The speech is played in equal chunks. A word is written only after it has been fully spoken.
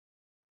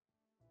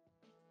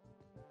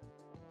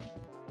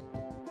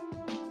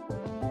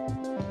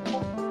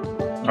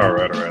All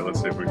right, all right.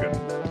 Let's see if we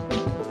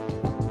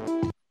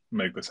can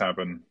make this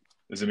happen.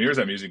 Is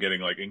that music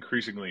getting like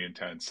increasingly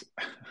intense?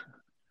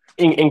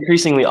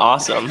 Increasingly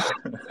awesome.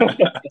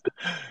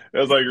 It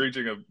was like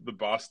reaching the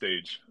boss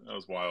stage. That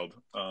was wild.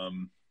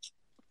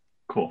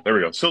 Cool. There we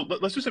go. So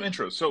let's do some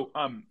intros. So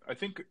I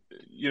think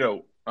you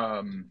know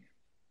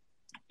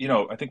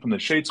I think from the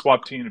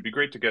ShadeSwap team, it'd be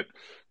great to get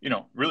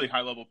really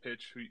high level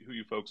pitch who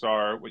you folks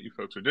are, what you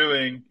folks are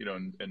doing,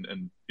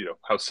 and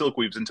how Silk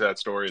weaves into that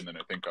story, and then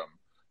I think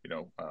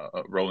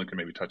Roland can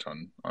maybe touch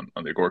on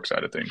the Agoric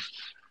side of things.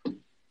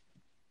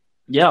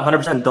 Yeah,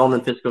 100% Dalton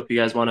and Fisco, if you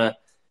guys want to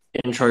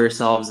intro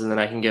yourselves, and then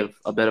I can give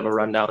a bit of a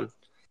rundown.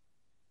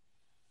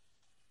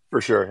 For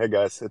sure. Hey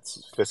guys,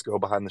 it's Fisco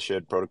behind the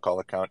Shade Protocol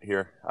account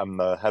here. I'm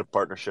the head of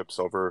partnerships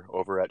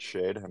over at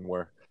Shade, and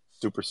we're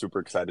super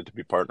excited to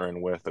be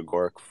partnering with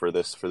Agoric for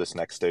this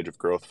next stage of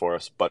growth for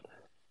us. But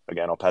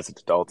again, I'll pass it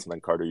to Dalton, and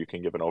then Carter, you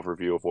can give an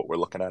overview of what we're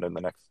looking at in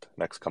the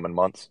next coming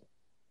months.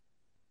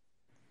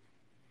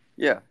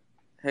 Yeah.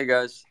 Hey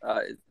guys,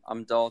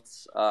 I'm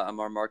Daltz.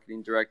 I'm our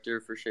marketing director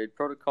for Shade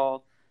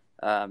Protocol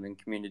and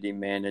community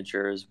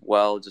manager as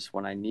well, just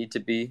when I need to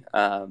be.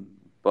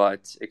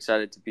 But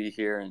excited to be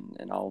here,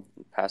 and I'll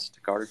pass it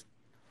to Carter.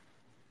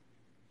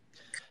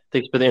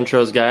 Thanks for the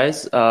intros,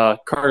 guys.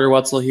 Carter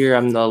Wetzel here.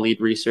 I'm the lead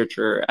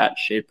researcher at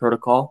Shade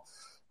Protocol.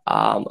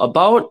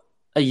 About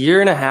a year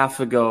and a half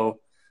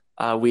ago,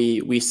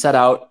 we set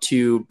out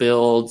to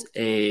build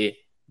a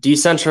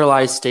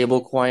decentralized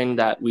stablecoin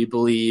that we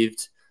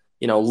believed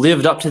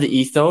lived up to the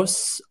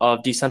ethos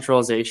of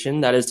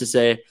decentralization. That is to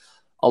say,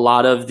 a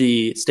lot of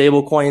the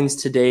stable coins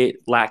to date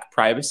lack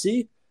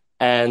privacy,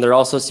 and there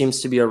also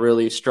seems to be a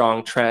really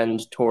strong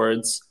trend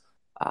towards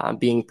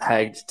being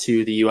pegged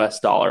to the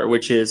US dollar,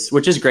 which is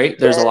great.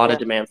 There's a lot of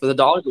demand for the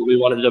dollar, but we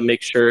wanted to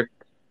make sure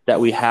that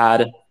we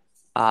had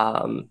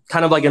kind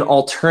of like an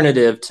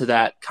alternative to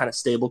that kind of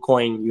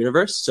stablecoin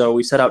universe. So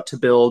we set out to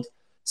build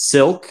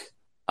Silk.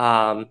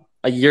 A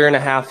year and a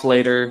half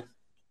later,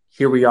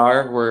 here we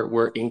are.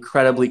 We're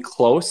incredibly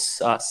close.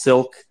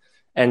 Silk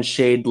and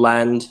Shade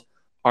Lend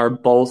are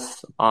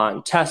both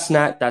on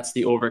testnet. That's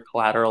the over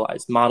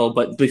collateralized model.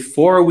 But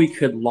before we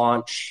could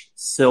launch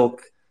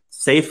Silk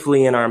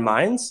safely in our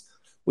minds,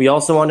 we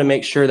also wanted to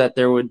make sure that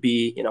there would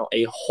be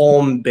a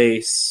home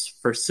base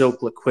for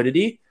Silk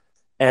liquidity,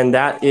 and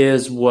that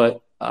is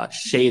what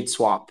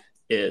ShadeSwap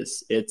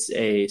is. It's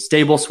a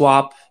stable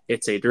swap.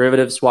 It's a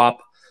derivative swap,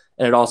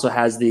 and it also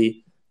has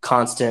the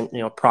constant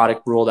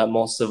product rule that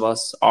most of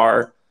us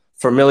are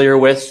familiar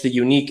with. The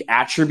unique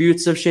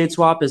attributes of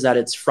ShadeSwap is that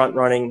it's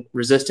front-running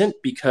resistant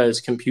because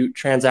compute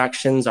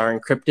transactions are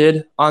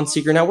encrypted on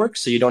secret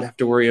networks, so you don't have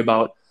to worry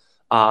about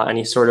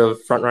any sort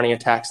of front-running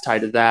attacks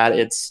tied to that.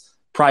 It's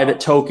private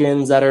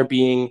tokens that are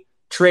being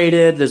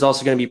traded. There's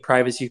also going to be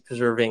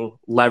privacy-preserving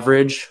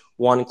leverage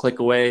one click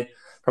away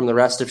from the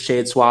rest of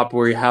ShadeSwap,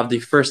 where you have the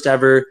first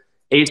ever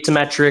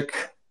asymmetric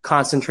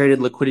concentrated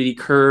liquidity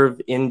curve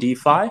in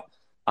DeFi,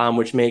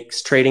 which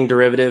makes trading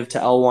derivative to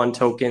L1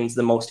 tokens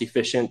the most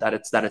efficient that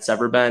it's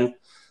ever been.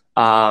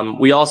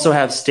 We also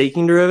have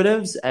staking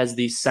derivatives as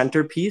the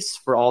centerpiece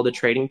for all the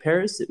trading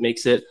pairs. It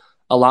makes it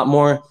a lot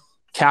more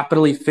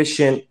capital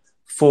efficient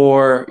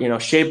for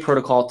Shade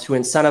Protocol to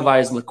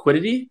incentivize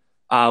liquidity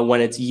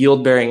when it's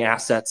yield-bearing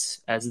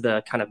assets as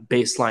the kind of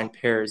baseline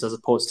pairs as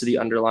opposed to the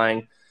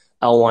underlying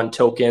L1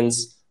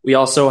 tokens. We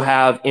also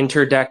have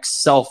interdex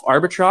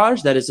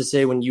self-arbitrage. That is to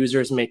say, when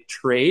users make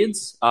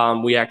trades,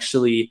 we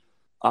actually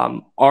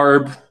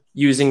arb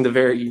using the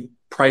very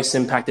price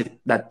impact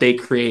that they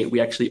create.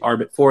 We actually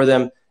arb it for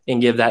them and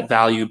give that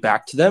value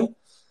back to them.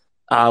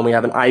 We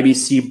have an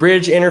IBC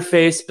bridge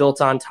interface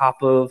built on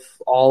top of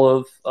all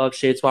of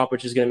ShadeSwap,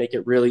 which is going to make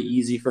it really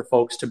easy for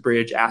folks to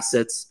bridge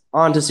assets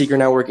onto Secret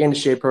Network into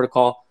Shade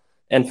Protocol.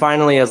 And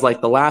finally, as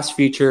like the last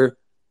feature,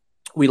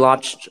 we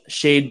launched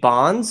Shade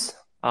Bonds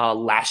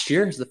last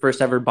year. It's the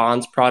first ever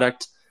bonds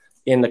product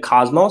in the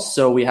Cosmos.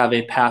 So we have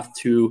a path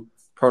to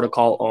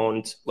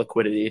protocol-owned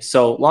liquidity.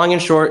 So long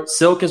and short,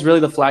 Silk is really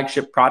the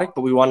flagship product,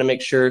 but we want to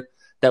make sure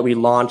that we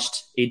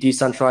launched a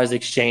decentralized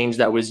exchange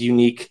that was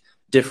unique,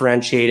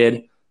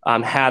 differentiated,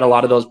 had a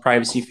lot of those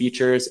privacy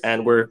features,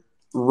 and we're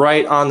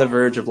right on the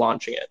verge of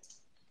launching it.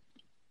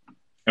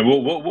 And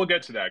we'll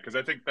get to that because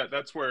I think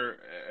that's where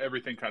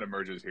everything kind of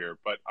merges here.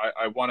 But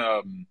I want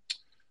to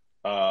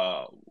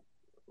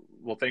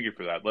well, thank you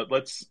for that.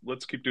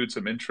 Let's keep doing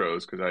some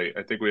intros because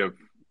I think we have.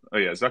 Oh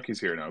yeah, Zucky's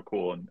here now.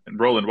 Cool. And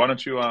Roland, why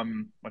don't you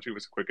give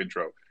us a quick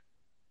intro?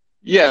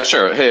 Yeah,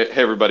 sure. Hey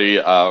everybody.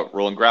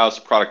 Roland Grouse,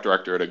 product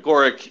director at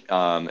Agoric,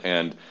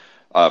 and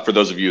for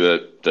those of you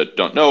that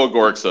don't know,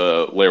 Agoric's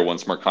a layer one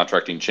smart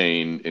contracting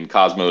chain in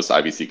Cosmos,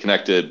 IBC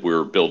connected.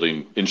 We're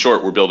building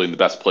the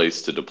best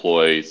place to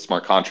deploy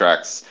smart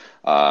contracts,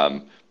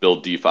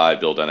 build DeFi,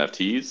 build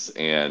NFTs,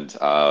 and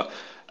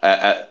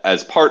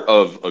as part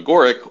of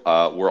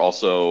Agoric, we're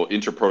also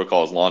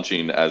Interprotocol is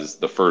launching as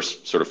the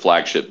first sort of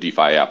flagship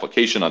DeFi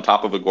application on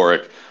top of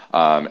Agoric.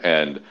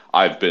 And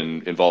I've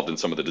been involved in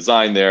some of the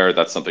design there.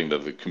 That's something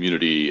that the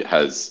community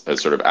has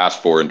sort of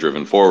asked for and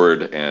driven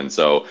forward. And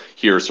so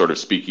here, sort of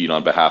speaking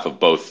on behalf of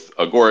both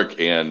Agoric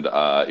and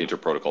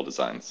Interprotocol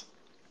Designs.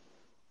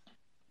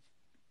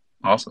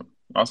 Awesome.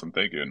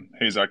 Thank you. And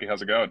hey, Zaki,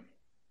 how's it going?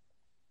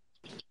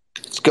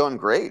 It's going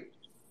great.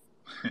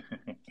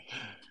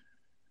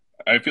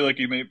 I feel like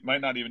you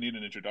might not even need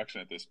an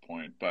introduction at this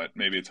point, but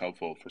maybe it's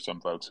helpful for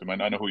some folks who might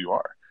not know who you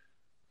are.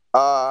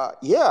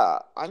 Yeah,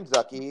 I'm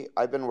Zaki.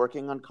 I've been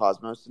working on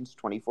Cosmos since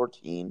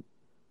 2014.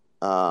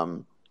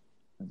 I'm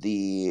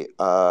the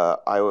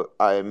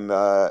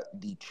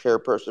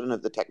chairperson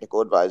of the technical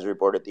advisory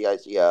board at the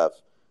ICF,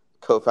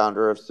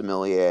 co-founder of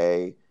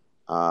Sommelier.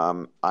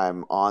 I'm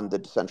on the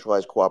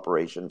Decentralized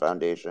Cooperation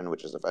Foundation,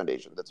 which is a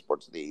foundation that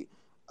supports the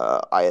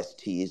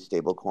IST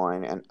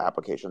stablecoin and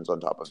applications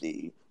on top of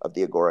the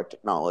Agoric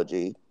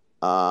technology.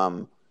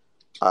 I'm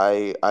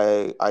like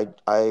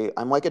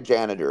a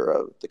janitor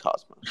of the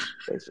Cosmos,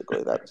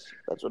 basically. That's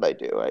what I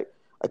do.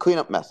 I clean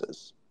up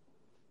messes.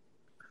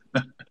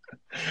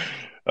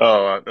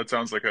 Oh, that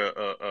sounds like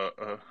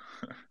a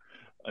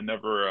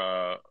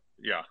never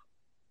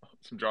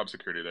some job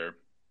security there.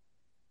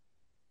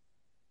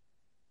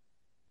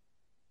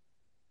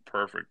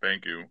 Perfect,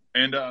 thank you.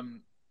 And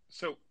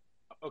so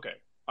okay.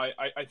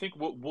 I think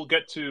we'll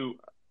get to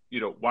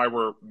why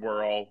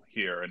we're all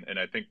here, and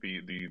I think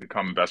the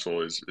common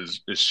vessel is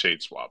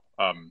ShadeSwap.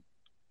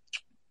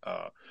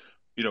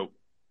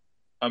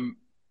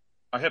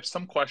 I have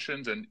some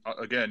questions, and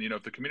again,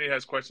 if the community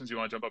has questions you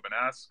want to jump up and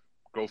ask,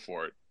 go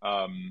for it.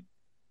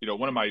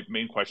 One of my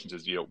main questions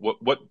is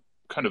what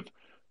kind of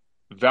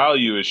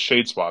value is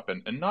ShadeSwap,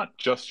 and not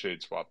just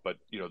ShadeSwap, but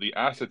the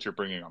assets you're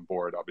bringing on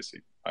board,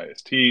 obviously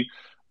IST.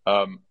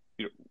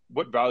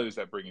 What value is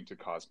that bringing to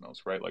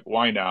Cosmos, right? Like,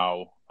 why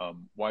now?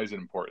 Why is it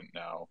important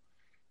now?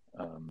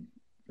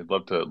 I'd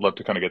love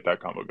to kind of get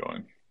that combo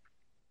going.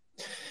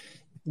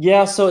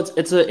 Yeah, so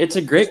it's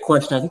a great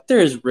question. I think there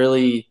is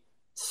really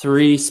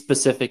three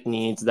specific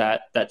needs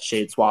that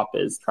ShadeSwap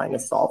is trying to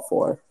solve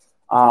for.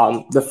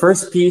 The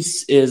first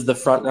piece is the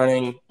front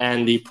running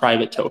and the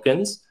private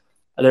tokens.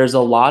 There's a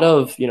lot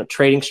of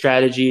trading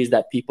strategies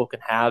that people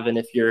can have, and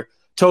if your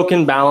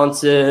token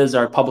balances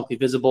are publicly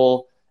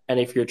visible, and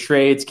if your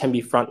trades can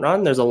be front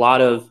run, there's a lot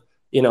of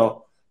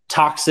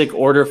toxic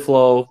order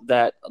flow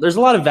that there's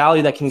a lot of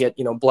value that can get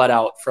bled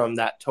out from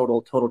that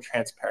total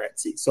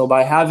transparency. So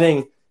by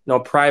having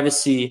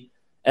privacy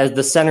as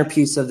the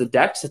centerpiece of the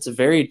DEX, it's a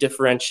very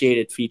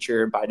differentiated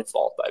feature by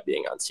default by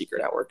being on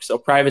Secret Network. So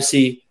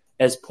privacy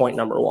as point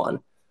number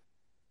one.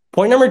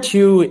 Point number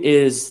two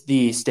is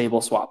the stable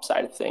swap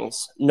side of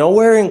things.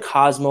 Nowhere in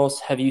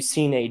Cosmos have you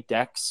seen a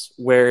DEX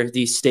where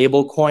the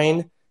stable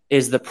coin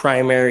is the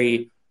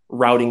primary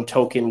routing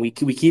token. We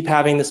keep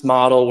having this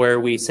model where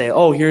we say,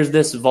 oh, here's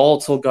this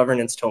volatile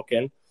governance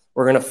token.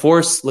 We're going to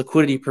force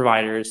liquidity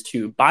providers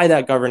to buy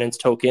that governance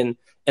token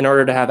in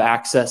order to have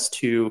access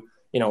to,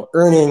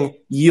 earning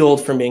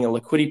yield from being a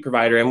liquidity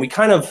provider. And we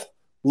kind of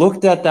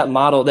looked at that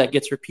model that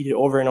gets repeated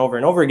over and over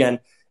and over again.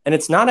 And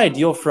it's not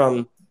ideal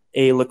from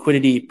a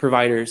liquidity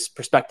provider's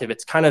perspective.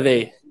 It's kind of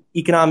a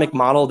economic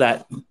model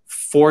that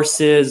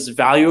forces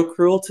value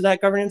accrual to that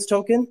governance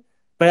token.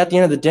 But at the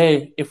end of the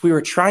day, if we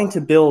were trying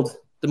to build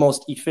the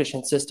most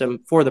efficient system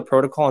for the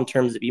protocol in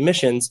terms of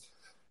emissions,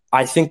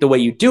 I think the way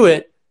you do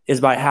it is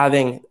by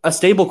having a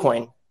stable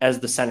coin as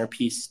the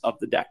centerpiece of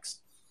the DEX.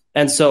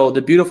 And so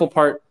the beautiful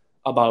part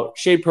about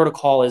Shade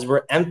Protocol is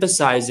we're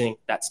emphasizing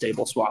that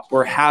stable swap.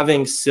 We're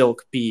having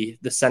Silk be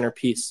the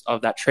centerpiece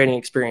of that trading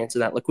experience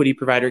and that liquidity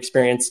provider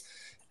experience.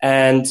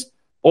 And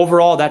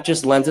overall, that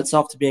just lends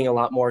itself to being a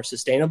lot more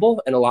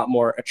sustainable and a lot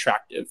more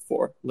attractive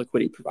for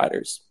liquidity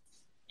providers.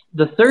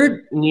 The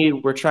third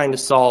need we're trying to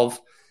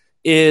solve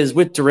is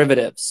with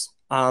derivatives.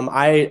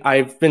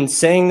 I've been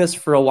saying this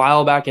for a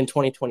while back in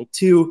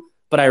 2022,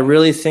 but I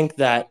really think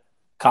that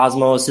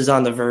Cosmos is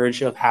on the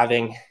verge of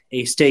having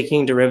a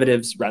staking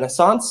derivatives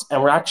renaissance,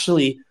 and we're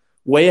actually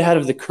way ahead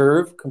of the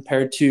curve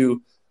compared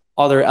to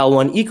other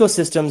L1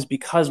 ecosystems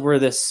because we're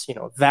this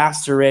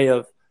vast array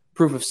of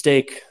proof of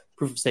stake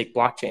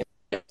blockchain.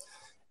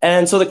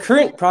 And so the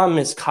current problem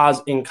is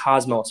in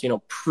Cosmos,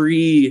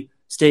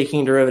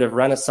 pre-staking derivative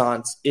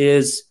renaissance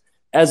is,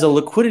 as a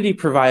liquidity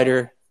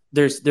provider,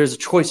 there's a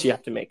choice you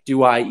have to make.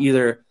 Do I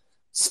either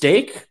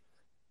stake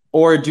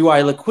or do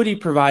I liquidity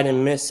provide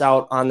and miss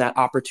out on that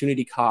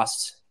opportunity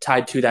cost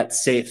tied to that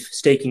safe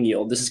staking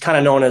yield? This is kind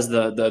of known as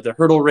the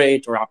hurdle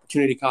rate or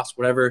opportunity cost,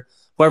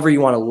 however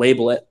you want to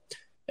label it.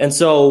 And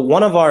so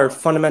one of our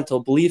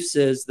fundamental beliefs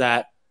is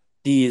that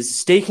these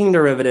staking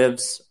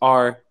derivatives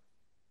are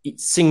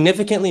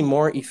significantly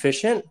more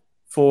efficient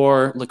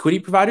for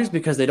liquidity providers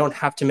because they don't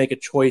have to make a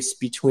choice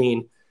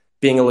between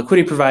being a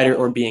liquidity provider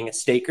or being a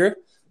staker.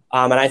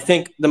 And I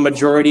think the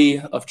majority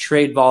of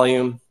trade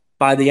volume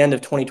by the end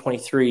of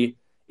 2023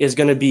 is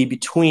going to be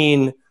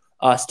between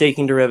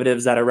staking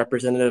derivatives that are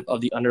representative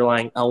of the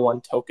underlying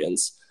L1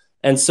 tokens.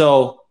 And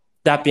so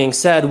that being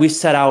said, we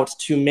set out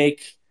to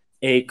make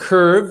a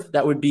curve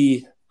that would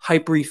be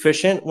hyper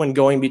efficient when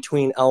going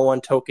between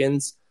L1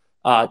 tokens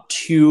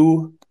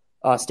two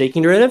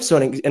staking derivatives. So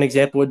an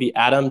example would be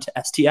Atom to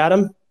ST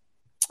Atom.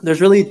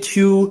 There's really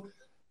two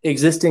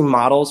existing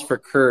models for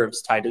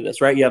curves tied to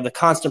this, right? You have the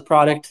constant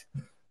product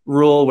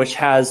rule, which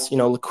has,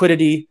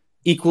 liquidity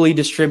equally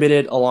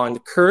distributed along the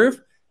curve.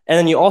 And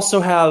then you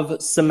also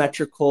have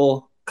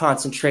symmetrical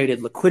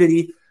concentrated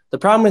liquidity. The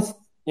problem with,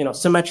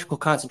 symmetrical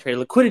concentrated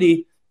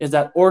liquidity is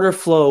that order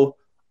flow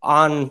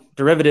on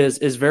derivatives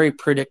is very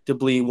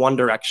predictably one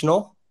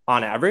directional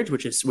on average,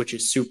 which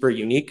is super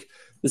unique.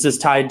 This is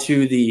tied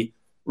to the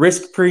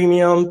risk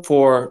premium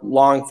for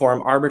long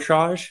form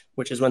arbitrage,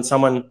 which is when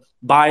someone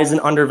buys an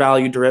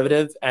undervalued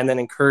derivative and then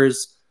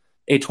incurs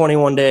a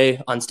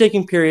 21-day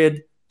unstaking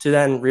period to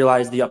then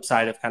realize the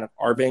upside of kind of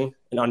arbing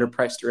an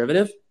underpriced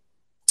derivative.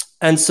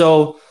 And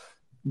so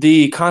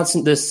the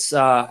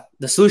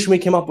solution we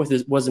came up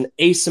with was an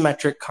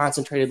asymmetric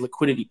concentrated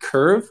liquidity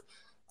curve.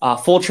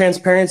 Full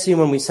transparency,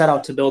 when we set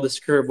out to build this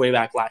curve way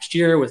back last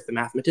year with the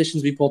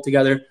mathematicians we pulled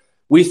together,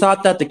 we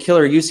thought that the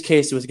killer use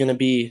case was going to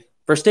be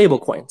for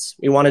stablecoins.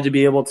 We wanted to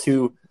be able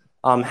to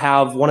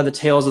have one of the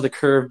tails of the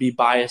curve be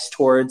biased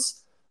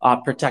towards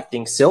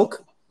protecting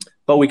Silk.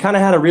 But we kind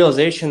of had a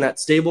realization that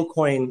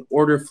stablecoin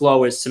order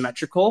flow is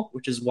symmetrical,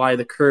 which is why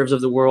the curves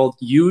of the world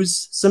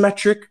use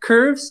symmetric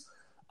curves.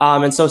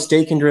 And so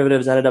staking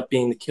derivatives ended up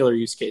being the killer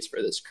use case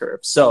for this curve.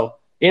 So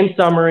in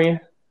summary,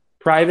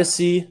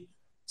 privacy,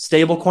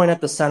 stablecoin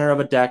at the center of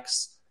a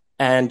DEX,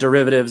 and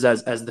derivatives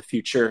as the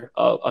future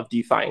of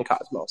DeFi and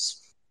Cosmos.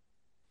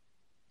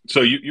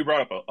 So you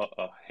brought up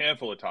a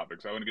handful of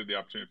topics. I want to give the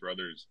opportunity for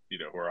others,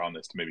 who are on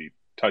this to maybe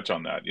touch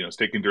on that.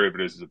 Staking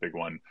derivatives is a big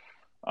one.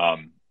 I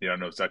don't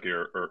know if Zeki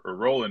or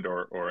Roland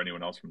or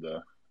anyone else from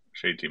the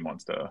Shade team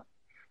wants to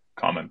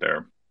comment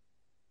there.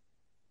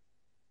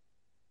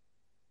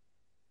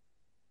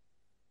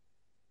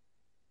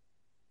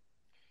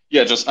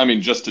 Yeah,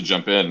 just to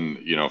jump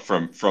in,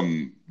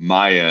 from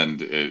my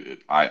end,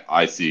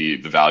 I see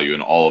the value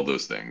in all of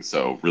those things.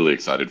 So really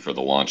excited for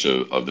the launch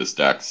of this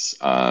DEX.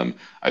 I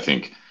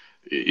think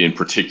in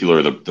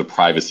particular the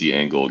privacy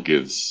angle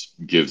gives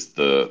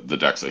the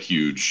DEX a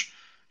huge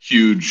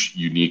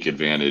unique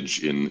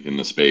advantage in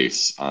the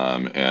space.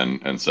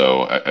 And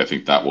so I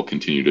think that will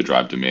continue to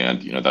drive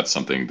demand. That's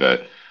something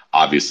that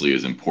obviously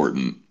is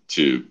important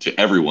to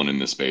everyone in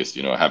this space.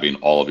 Having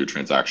all of your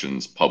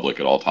transactions public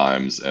at all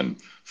times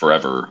and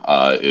forever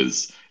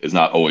is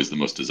not always the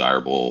most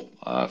desirable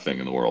thing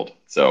in the world.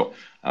 So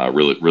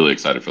really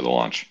excited for the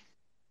launch.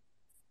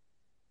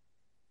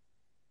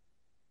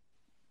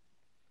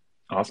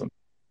 Awesome.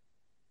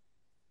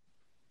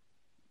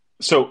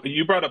 So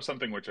you brought up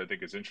something which I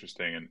think is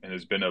interesting and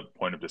has been a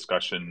point of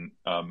discussion,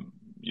 kind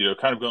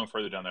of going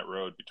further down that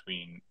road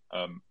between,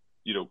 I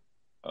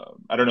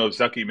don't know if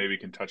Zeki maybe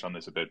can touch on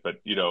this a bit,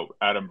 but,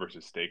 Atom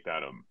versus staked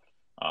Atom,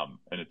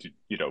 and it's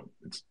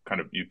kind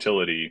of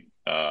utility,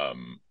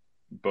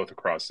 both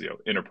across,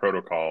 inter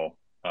protocol.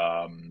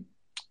 And,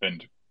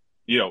 I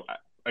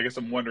guess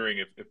I'm wondering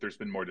if there's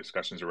been more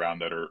discussions around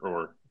that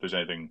or if there's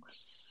any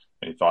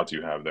thoughts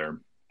you have there.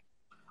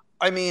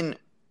 I mean,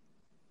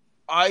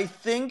 I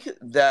think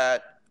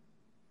that,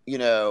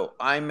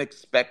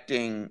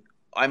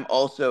 I'm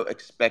also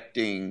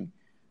expecting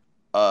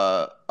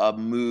a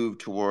move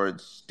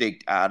towards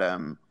staked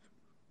Atom.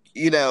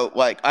 There's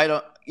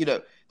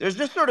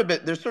sort of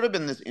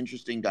been this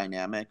interesting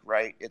dynamic,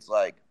 right? It's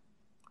like,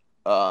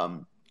 I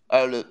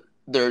don't know,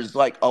 there's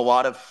like a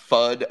lot of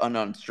FUD and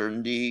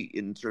uncertainty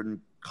in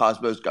certain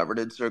Cosmos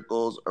governance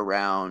circles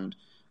around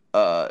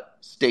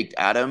staked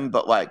Atom,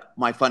 but like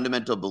my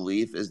fundamental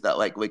belief is that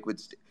like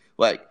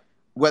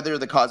whether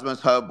the Cosmos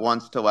Hub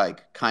wants to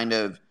like kind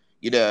of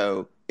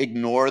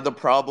ignore the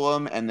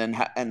problem and then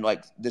and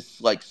like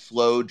this like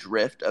slow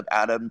drift of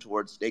Atom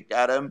towards staked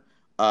Atom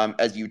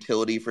as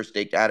utility for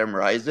staked Atom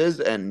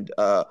rises and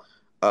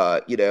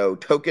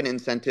token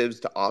incentives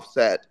to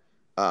offset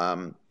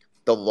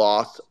the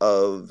loss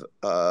of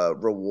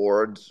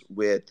rewards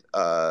with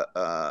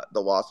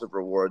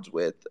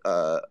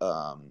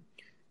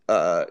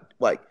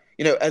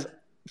as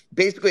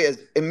basically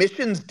as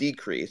emissions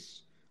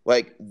decrease,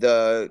 like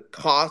the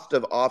cost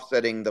of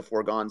offsetting the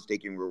foregone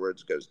staking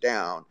rewards goes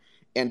down,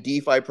 and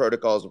DeFi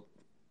protocols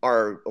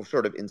are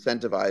sort of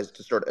incentivized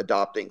to start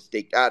adopting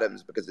staked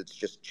atoms because it's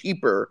just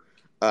cheaper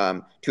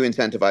to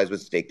incentivize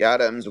with staked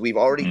atoms. We've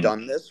already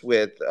done this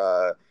with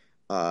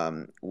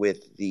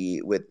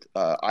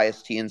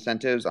IST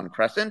incentives on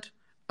Crescent,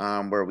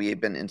 where we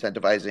have been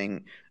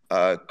incentivizing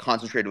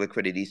concentrated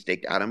liquidity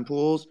staked atom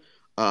pools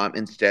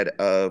instead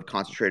of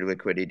concentrated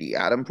liquidity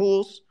atom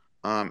pools.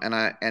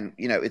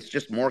 It's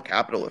just more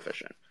capital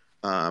efficient.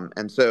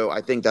 And so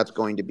I think that's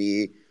going to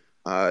be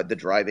the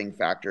driving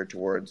factor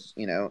towards,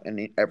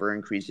 an ever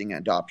increasing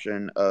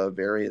adoption of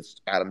various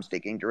atom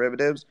staking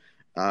derivatives,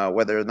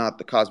 whether or not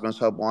the Cosmos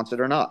Hub wants it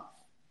or not.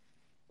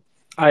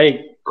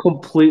 I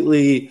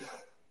completely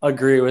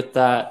agree with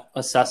that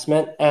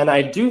assessment. And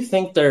I do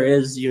think there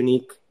is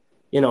unique,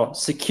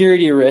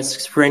 security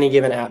risks for any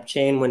given app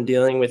chain when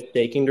dealing with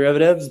staking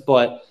derivatives.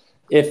 But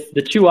if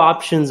the two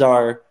options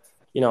are,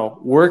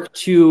 work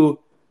to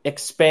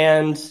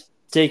expand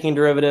staking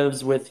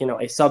derivatives with,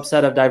 a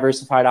subset of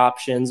diversified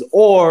options,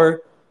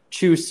 or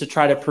choose to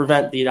try to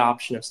prevent the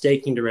adoption of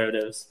staking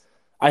derivatives.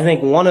 I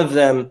think one of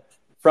them,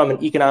 from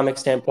an economic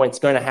standpoint, is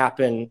going to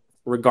happen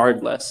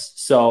regardless.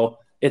 So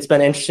it's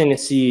been interesting to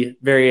see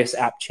various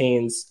app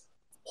chains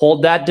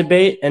hold that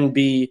debate and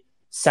be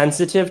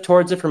sensitive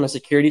towards it from a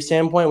security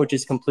standpoint, which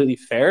is completely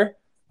fair.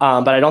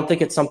 But I don't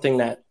think it's something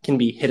that can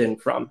be hidden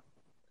from.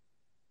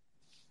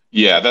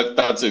 Yeah,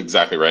 that's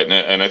exactly right.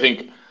 And I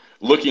think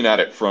looking at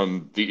it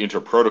from the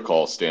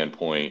inter-protocol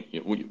standpoint,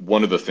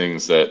 one of the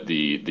things that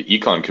the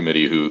econ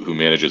committee who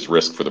manages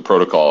risk for the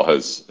protocol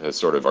has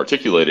sort of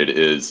articulated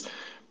is,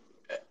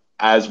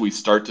 as we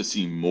start to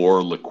see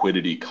more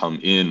liquidity come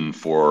in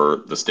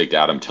for the staked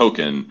Atom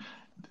token,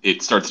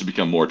 it starts to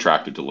become more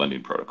attractive to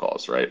lending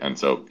protocols, right? And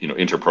so,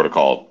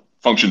 inter-protocol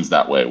functions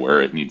that way,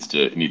 where it needs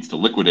to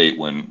liquidate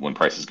when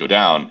prices go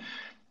down.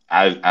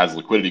 As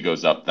liquidity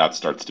goes up, that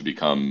starts to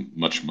become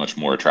much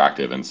more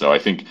attractive. And so I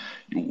think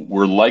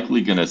we're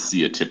likely going to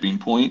see a tipping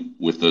point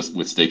with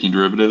staking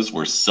derivatives,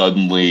 where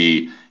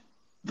suddenly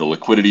the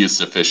liquidity is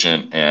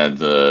sufficient and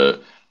the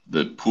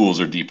pools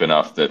are deep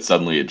enough that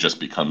suddenly it just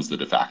becomes the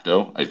de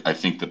facto. I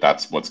think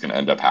that's what's going to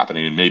end up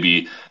happening, and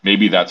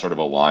maybe that sort of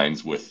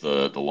aligns with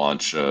the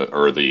launch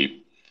or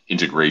the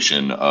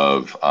integration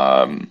of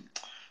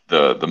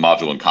the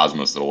module in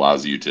Cosmos that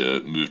allows you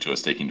to move to a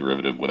staking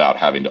derivative without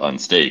having to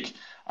unstake.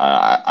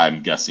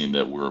 I'm guessing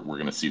that we're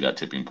going to see that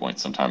tipping point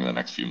sometime in the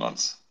next few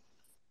months.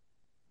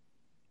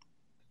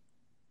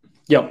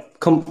 Yep,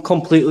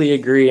 completely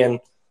agree.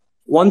 And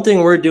one thing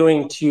we're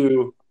doing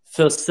to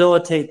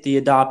facilitate the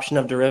adoption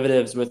of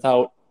derivatives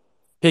without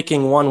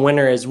picking one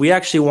winner is we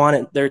actually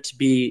want there to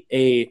be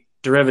a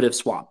derivative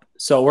swap.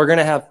 So we're going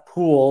to have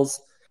pools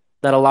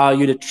that allow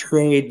you to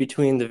trade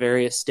between the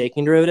various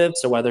staking derivatives.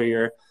 So whether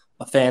you're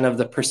a fan of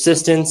the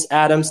persistence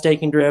Atom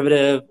staking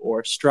derivative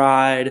or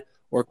Stride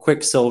or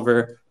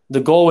Quicksilver,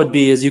 the goal would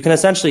be is you can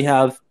essentially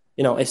have,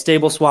 a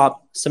stable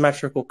swap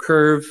symmetrical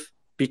curve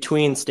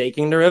between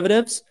staking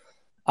derivatives.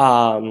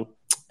 And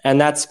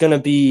that's going to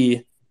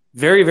be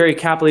very, very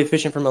capital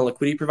efficient from a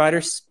liquidity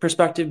provider's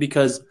perspective,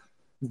 because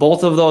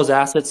both of those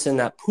assets in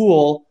that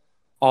pool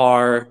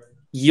are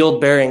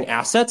yield-bearing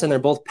assets, and they're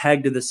both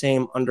pegged to the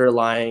same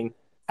underlying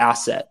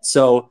asset.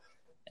 So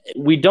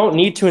we don't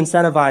need to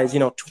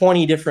incentivize,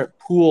 20 different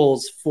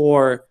pools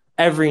for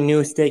every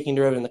new staking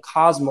derivative in the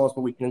Cosmos.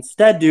 What we can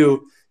instead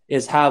do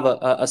is have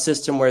a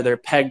system where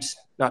they're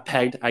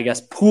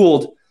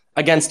pooled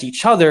against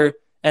each other,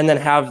 and then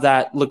have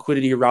that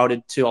liquidity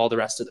routed to all the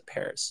rest of the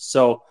pairs.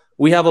 So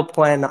we have a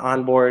plan to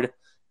onboard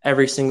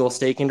every single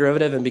staking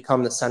derivative and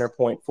become the center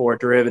point for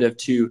derivative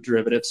to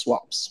derivative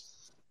swaps.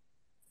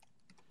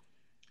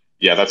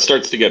 Yeah, that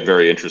starts to get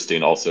very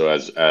interesting also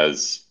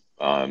as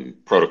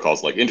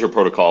protocols like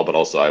Interprotocol, but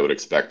also I would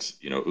expect,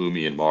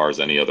 UMI and Mars,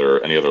 any other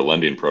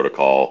lending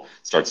protocol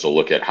starts to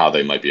look at how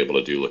they might be able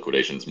to do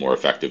liquidations more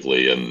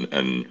effectively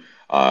and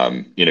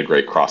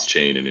integrate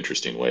cross-chain in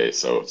interesting ways.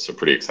 So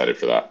pretty excited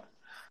for that.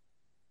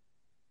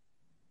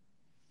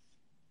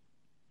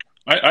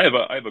 I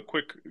have a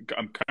quick.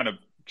 I'm kind of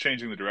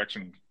changing the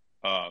direction,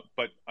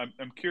 but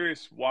I'm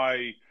curious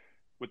why,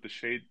 with the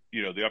Shade,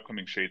 the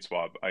upcoming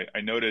ShadeSwap,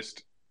 I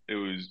noticed it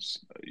was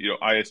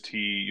IST,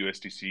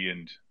 USDC,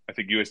 and I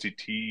think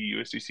USDT,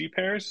 USDC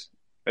pairs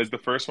as the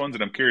first ones,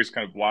 and I'm curious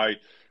kind of why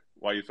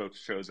you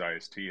folks chose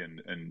IST,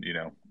 and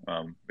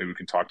maybe we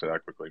can talk to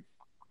that quickly.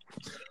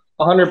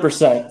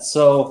 100%.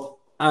 So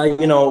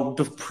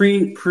the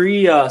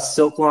pre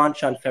Silk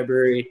launch on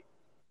February.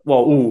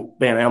 Well, ooh,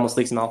 man, I almost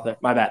leaked some out there.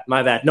 My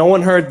bad. No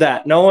one heard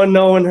that. No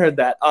one heard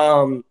that.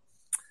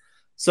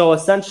 So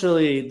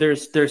essentially,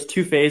 there's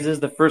two phases.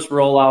 The first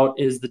rollout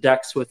is the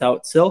DEX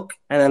without Silk,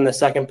 and then the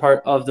second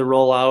part of the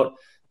rollout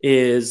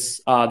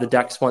is the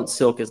DEX once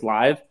Silk is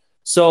live.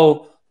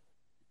 So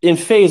in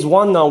phase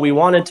one, though, we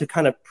wanted to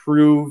kind of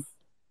prove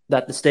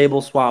that the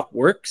stable swap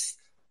works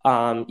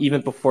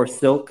even before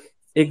Silk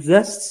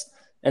exists.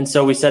 And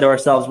so we said to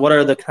ourselves, what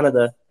are the kind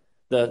of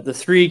the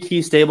three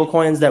key stable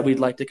coins that we'd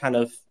like to kind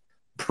of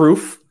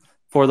proof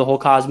for the whole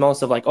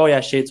Cosmos of like, oh yeah,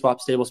 ShadeSwap,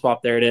 stable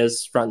swap, there it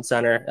is, front and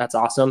center. That's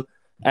awesome.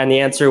 And the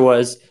answer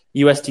was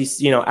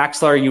USDC,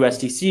 Axelar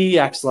USDC,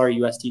 Axelar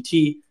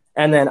USDT,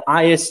 and then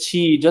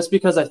IST, just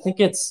because I think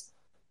it's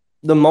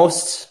the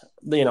most,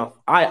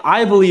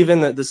 I believe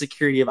in the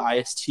security of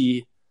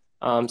IST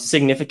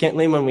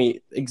significantly when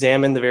we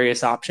examine the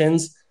various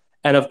options.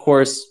 And of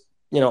course,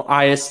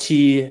 IST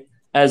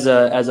as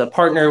a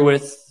partner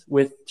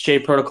with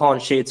Shade Protocol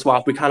and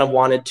ShadeSwap, we kind of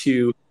wanted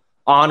to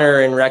honor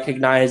and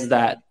recognize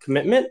that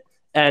commitment.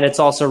 And it's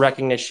also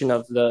recognition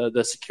of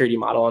the security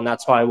model. And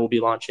that's why we'll be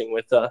launching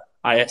with the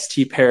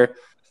IST pair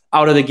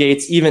out of the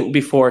gates, even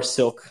before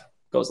Silk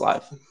goes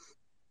live.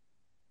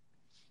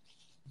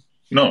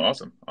 No,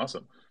 awesome. I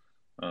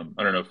don't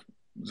know if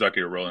Zaki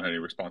or Roland had any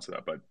response to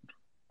that, but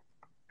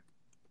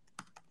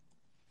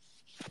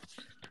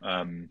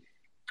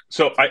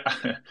so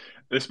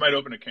this might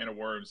open a can of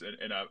worms,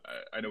 and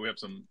I know we have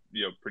some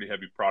pretty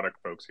heavy product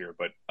folks here,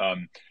 but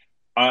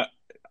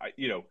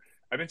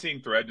I've been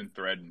seeing thread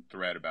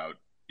about,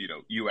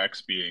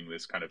 UX being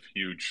this kind of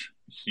huge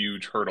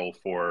hurdle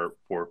for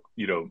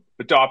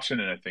adoption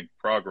and I think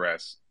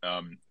progress.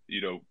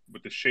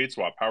 With the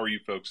ShadeSwap, how are you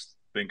folks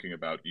thinking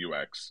about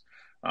UX?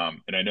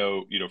 And I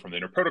know, from the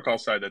interprotocol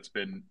side, that's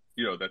been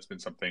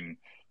something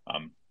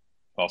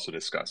also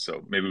discussed.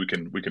 So maybe we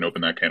can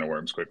open that can of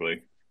worms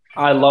quickly.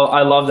 I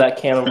love that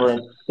can of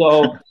worms.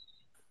 So,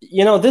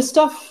 this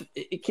stuff,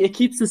 it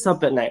keeps us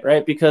up at night,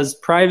 right? Because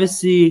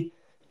privacy,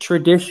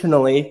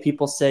 traditionally,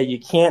 people say you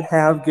can't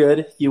have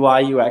good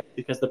UI UX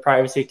because the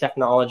privacy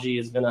technology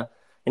is going to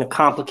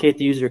complicate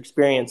the user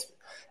experience.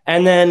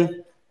 And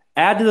then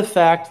add to the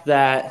fact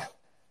that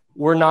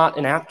we're not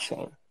an app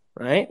chain,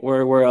 right?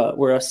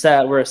 We're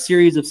a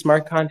series of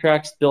smart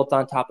contracts built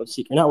on top of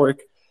Secret Network.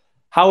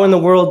 How in the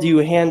world do you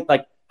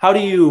how do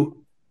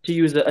you, to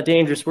use a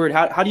dangerous word,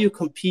 how do you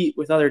compete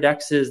with other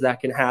dexes that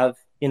can have,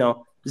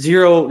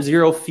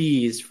 zero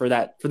fees for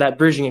that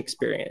bridging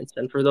experience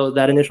and for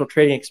that initial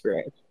trading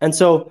experience? And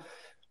so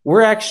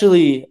we're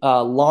actually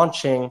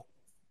launching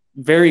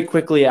very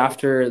quickly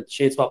after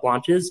ShadeSwap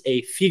launches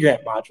a fee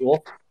grant module.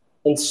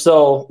 And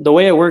so the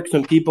way it works,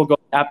 when people go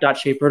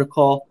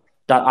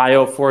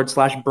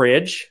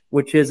app.shadeprotocol.io/bridge,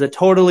 which is a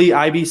totally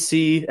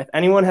IBC. If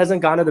anyone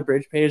hasn't gone to the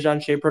bridge page on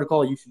Shade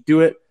Protocol, you should do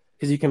it,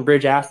 because you can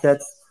bridge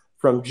assets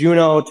from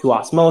Juno to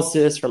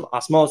Osmosis, from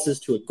Osmosis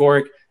to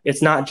Agoric.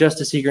 It's not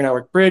just a Secret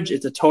Network bridge.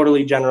 It's a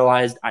totally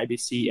generalized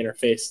IBC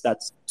interface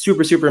that's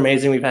super, super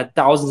amazing. We've had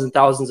thousands and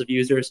thousands of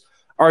users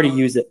already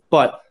use it.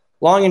 But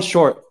long and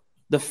short,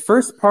 the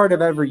first part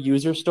of every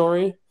user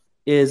story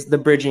is the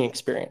bridging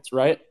experience,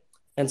 right?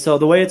 And so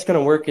the way it's going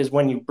to work is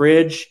when you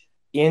bridge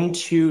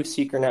into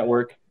Secret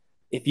Network,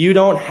 if you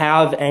don't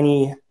have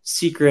any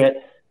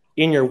secret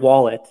in your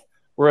wallet,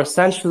 we're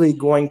essentially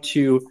going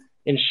to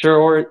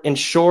ensure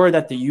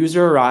that the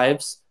user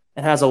arrives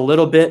and has a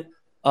little bit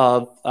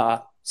of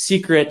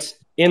secret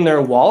in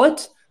their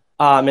wallet,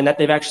 and that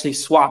they've actually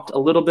swapped a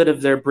little bit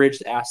of their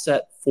bridged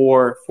asset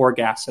for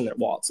gas in their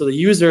wallet. So the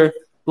user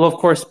will, of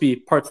course, be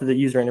parts of the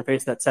user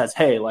interface that says,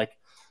 hey,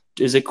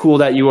 is it cool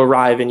that you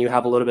arrive and you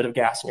have a little bit of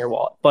gas in your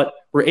wallet? But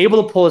we're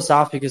able to pull this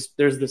off because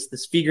there's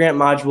this fee grant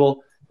module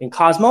in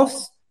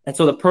Cosmos. And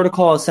so the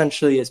protocol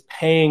essentially is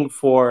paying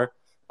for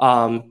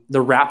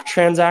the wrap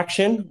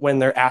transaction when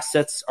their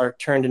assets are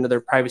turned into their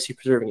privacy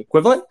preserving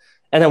equivalent.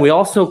 And then we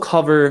also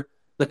cover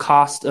the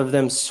cost of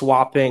them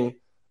swapping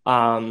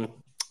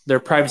their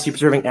privacy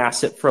preserving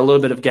asset for a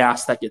little bit of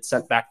gas that gets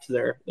sent back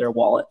to their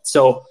wallet.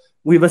 So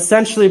we've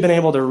essentially been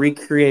able to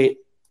recreate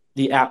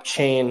the app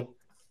chain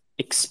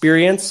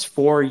experience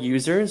for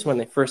users when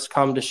they first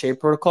come to Shade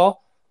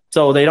Protocol.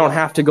 So they don't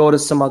have to go to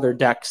some other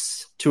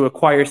DEX to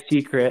acquire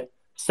secret,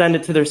 send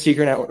it to their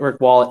Secret Network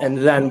wallet, and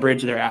then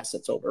bridge their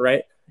assets over,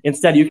 right?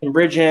 Instead, you can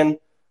bridge in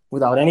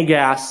without any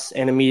gas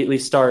and immediately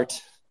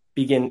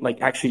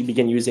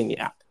begin using the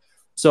app.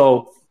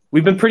 So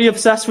we've been pretty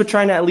obsessed with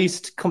trying to at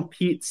least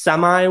compete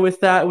semi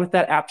with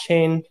that app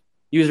chain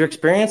user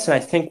experience. And I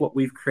think what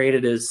we've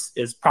created is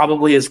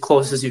probably as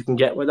close as you can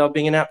get without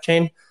being an app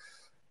chain.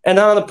 And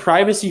then on the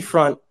privacy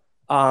front,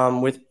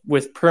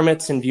 with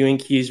permits and viewing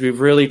keys, we've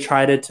really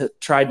tried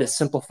to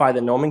simplify the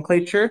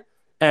nomenclature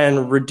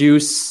and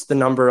reduce the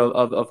number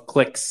of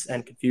clicks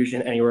and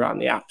confusion anywhere on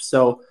the app.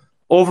 So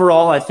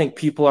overall, I think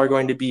people are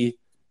going to be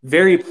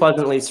very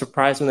pleasantly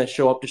surprised when they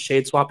show up to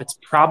ShadeSwap. It's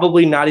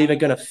probably not even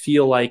going to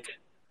feel like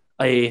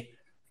a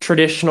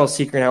traditional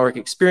Secret Network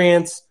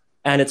experience,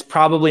 and it's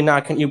probably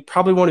not. You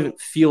probably won't even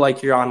feel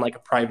like you're on a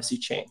privacy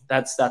chain.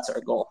 That's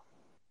our goal.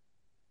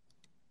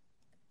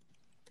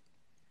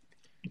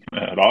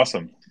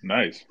 Awesome.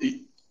 Nice.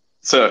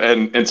 So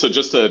so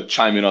just to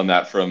chime in on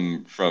that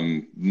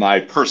from my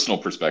personal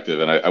perspective,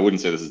 and I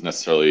wouldn't say this is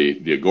necessarily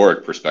the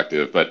Agoric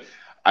perspective, but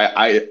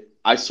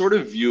I sort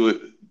of view it,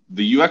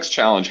 the UX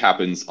challenge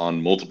happens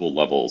on multiple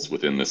levels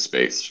within this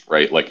space,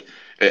 right?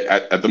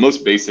 At the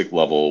most basic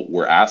level,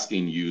 we're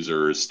asking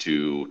users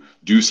to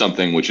do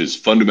something which is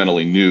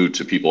fundamentally new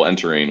to people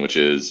entering, which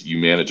is you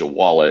manage a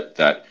wallet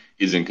that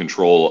is in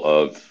control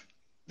of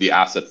the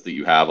assets that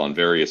you have on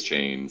various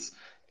chains,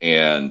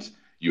 and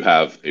you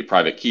have a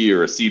private key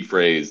or a seed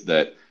phrase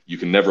that you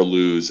can never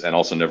lose and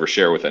also never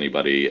share with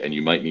anybody, and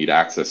you might need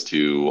access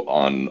to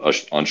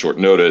on short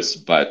notice,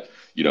 but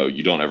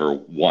you don't ever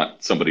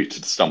want somebody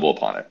to stumble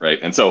upon it, right?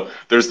 And so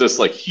there's this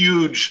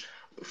huge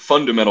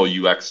fundamental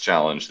UX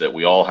challenge that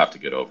we all have to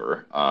get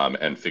over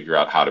and figure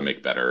out how to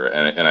make better.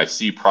 And I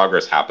see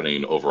progress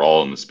happening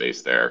overall in the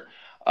space there.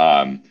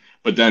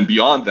 But then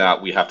beyond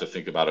that, we have to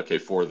think about, okay,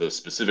 for the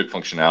specific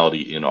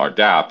functionality in our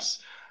dApps,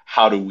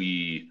 how do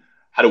we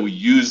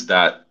use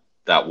that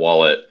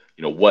wallet?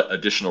 What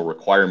additional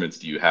requirements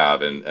do you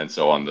have? And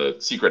so on the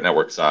Secret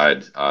Network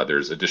side,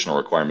 there's additional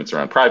requirements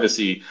around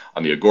privacy.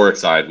 On the Agoric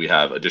side, we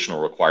have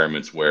additional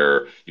requirements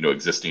where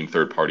existing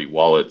third-party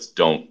wallets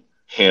don't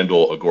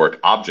handle Agoric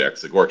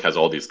objects. Agoric has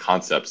all these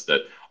concepts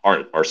that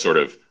are sort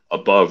of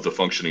above the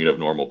functioning of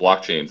normal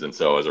blockchains, and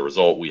so as a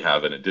result, we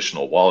have an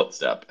additional wallet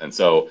step. And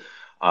so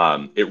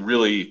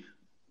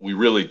we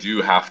really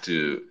do have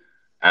to,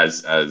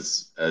 as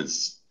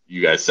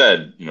you guys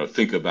said,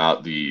 think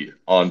about the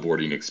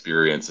onboarding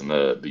experience and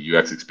the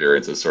UX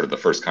experience as sort of the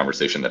first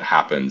conversation that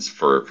happens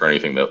for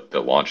anything that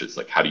launches.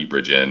 Like, how do you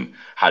bridge in?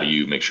 How do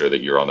you make sure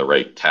that you're on the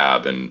right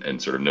tab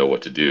and sort of know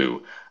what to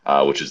do,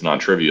 which is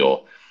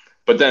non-trivial.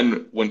 But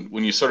then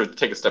when you sort of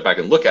take a step back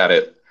and look at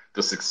it,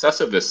 the success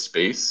of this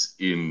space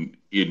in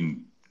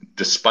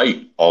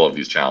despite all of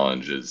these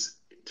challenges,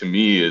 to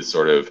me, is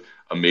sort of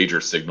a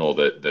major signal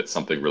that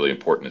something really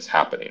important is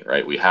happening,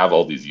 right? We have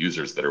all these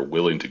users that are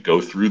willing to go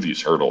through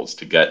these hurdles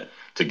to get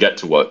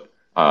to what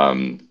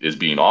is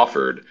being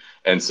offered,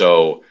 and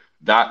so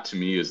that to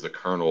me is the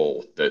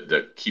kernel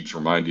that keeps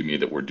reminding me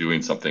that we're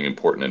doing something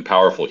important and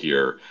powerful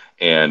here.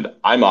 And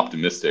I'm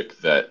optimistic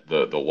that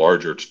the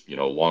larger,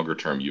 longer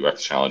term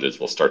UX challenges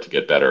will start to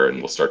get better, and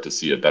we'll start to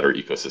see a better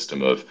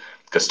ecosystem of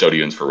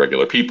custodians for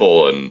regular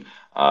people, and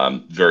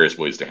various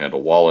ways to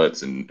handle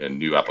wallets, and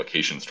new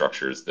application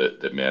structures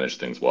that manage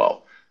things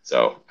well.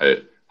 So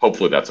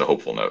hopefully that's a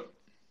hopeful note.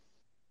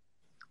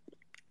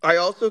 I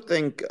also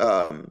think,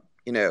 I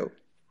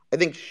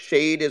think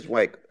Shade is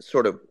like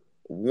sort of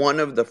one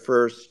of the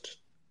first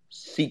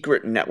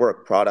secret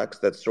network products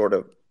that's sort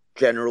of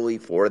generally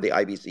for the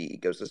IBC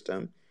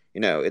ecosystem.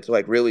 It's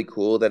like really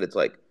cool that it's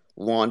like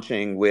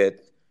launching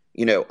with,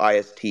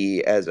 IST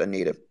as a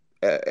native,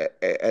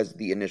 as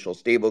the initial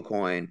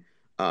stablecoin.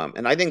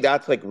 And I think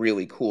that's like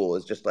really cool,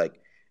 is just like,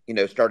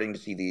 starting to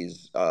see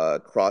these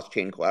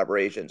cross-chain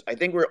collaborations. I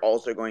think we're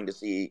also going to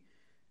see,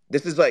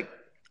 this is like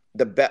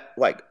the bet,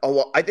 like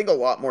I think a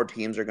lot more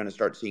teams are going to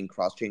start seeing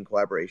cross-chain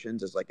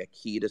collaborations as like a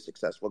key to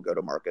successful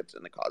go-to-markets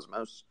in the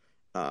Cosmos.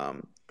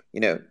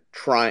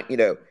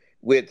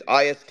 With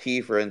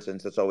IST, for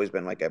instance, it's always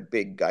been like a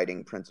big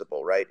guiding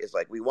principle, right? Is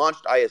like we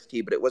launched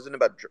IST, but it wasn't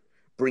about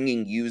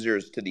bringing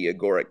users to the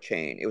Agoric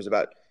chain. It was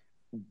about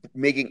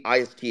making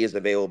IST as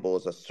available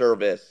as a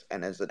service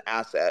and as an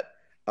asset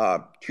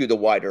to the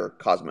wider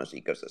Cosmos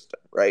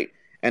ecosystem, right?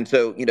 And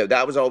so,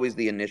 that was always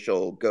the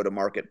initial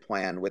go-to-market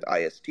plan with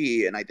IST,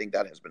 and I think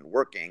that has been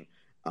working.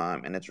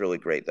 And it's really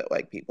great that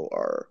like people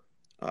are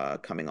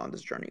coming on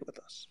this journey with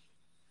us.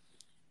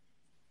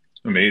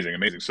 Amazing.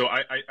 So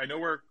I know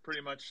we're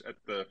pretty much at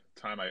the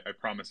time I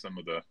promised some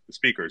of the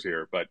speakers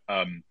here, but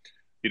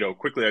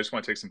quickly, I just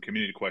want to take some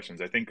community questions.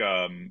 I think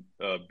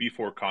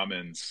B4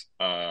 Commons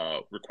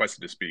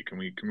requested to speak. Can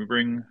we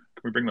bring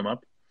them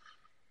up?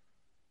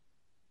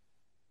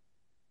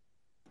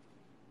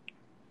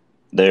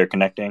 They're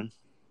connecting.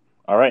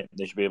 All right,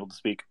 they should be able to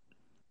speak.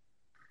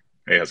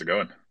 Hey, how's it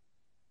going?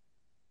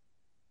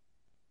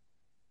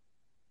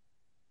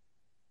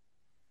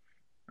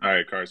 All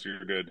right, Cars,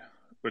 you're good.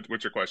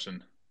 What's your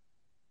question?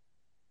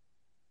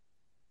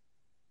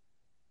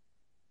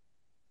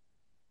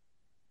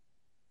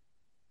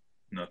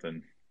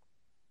 Nothing.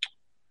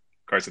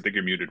 Cars, I think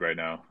you're muted right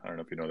now. I don't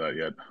know if you know that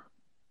yet.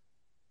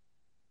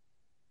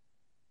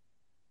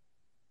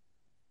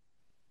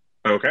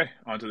 Okay,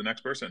 on to the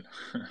next person.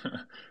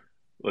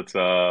 Let's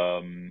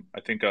I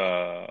think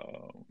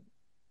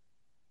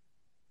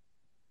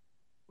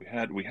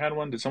we had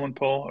one. Did someone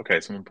pull? Okay,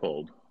 someone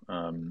pulled.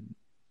 Well,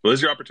 this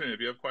is your opportunity. If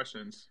you have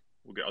questions,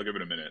 I'll give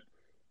it a minute.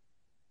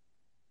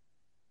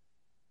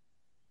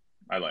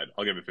 I lied.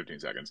 I'll give it 15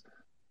 seconds.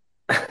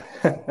 All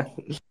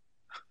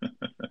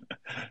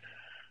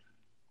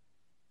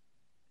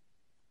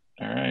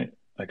right.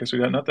 I guess we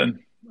got nothing.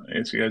 I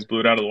guess you guys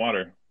blew it out of the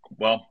water.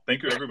 Well,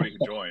 thank you everybody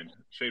who joined.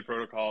 Shade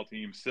Protocol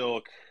team,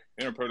 Silk,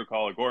 Inter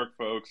Protocol, Agoric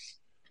folks,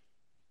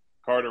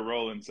 Carter,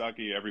 Roland,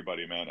 Saki,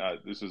 everybody, man.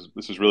 This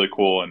is really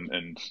cool,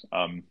 and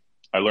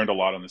I learned a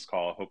lot on this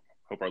call.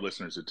 Hope our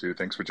listeners did too.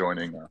 Thanks for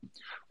joining.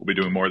 We'll be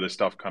doing more of this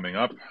stuff coming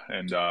up,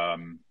 and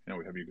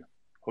we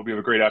hope you have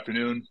a great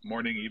afternoon,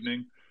 morning,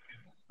 evening.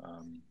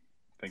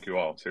 Thank you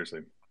all.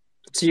 Seriously.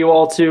 See you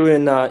all too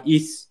in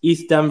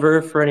East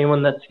Denver for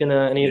anyone that's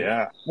gonna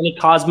any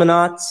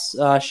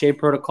cosmonauts. Shade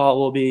Protocol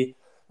will be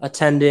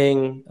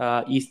attending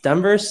East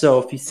Denver. So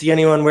if you see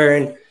anyone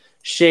wearing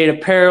Shade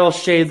apparel,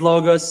 Shade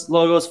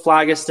logos,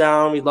 flag us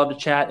down. We'd love to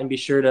chat, and be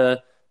sure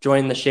to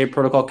join the Shade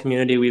Protocol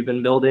community we've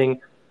been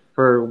building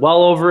for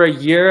well over a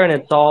year, and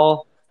it's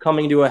all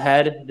coming to a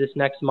head this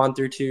next month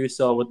or two.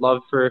 So would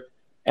love for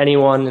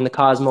anyone in the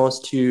Cosmos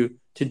to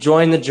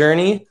join the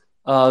journey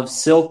of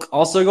Silk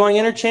also going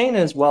interchain,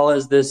 as well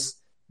as this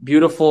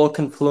beautiful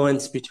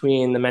confluence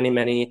between the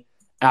many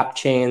app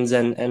chains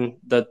and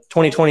the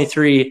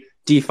 2023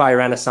 DeFi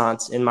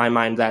renaissance. In my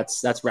mind,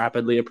 that's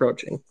rapidly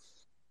approaching.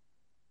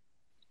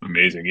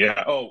 Amazing.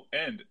 Yeah. Oh,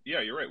 and yeah,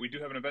 you're right. We do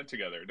have an event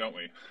together, don't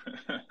we?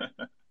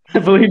 I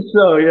believe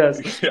so.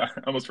 Yes. Yeah.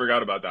 I almost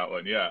forgot about that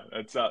one. Yeah.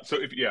 That's so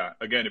if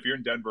you're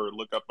in Denver,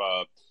 look up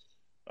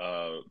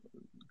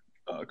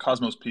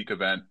Cosmos Peak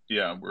event.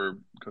 Yeah, we're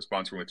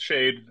co-sponsoring with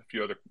Shade, a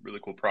few other really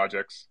cool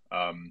projects.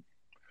 But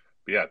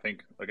yeah,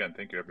 thank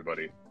you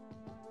everybody.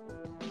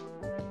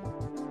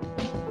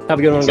 Have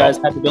a good one, guys.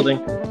 Happy building.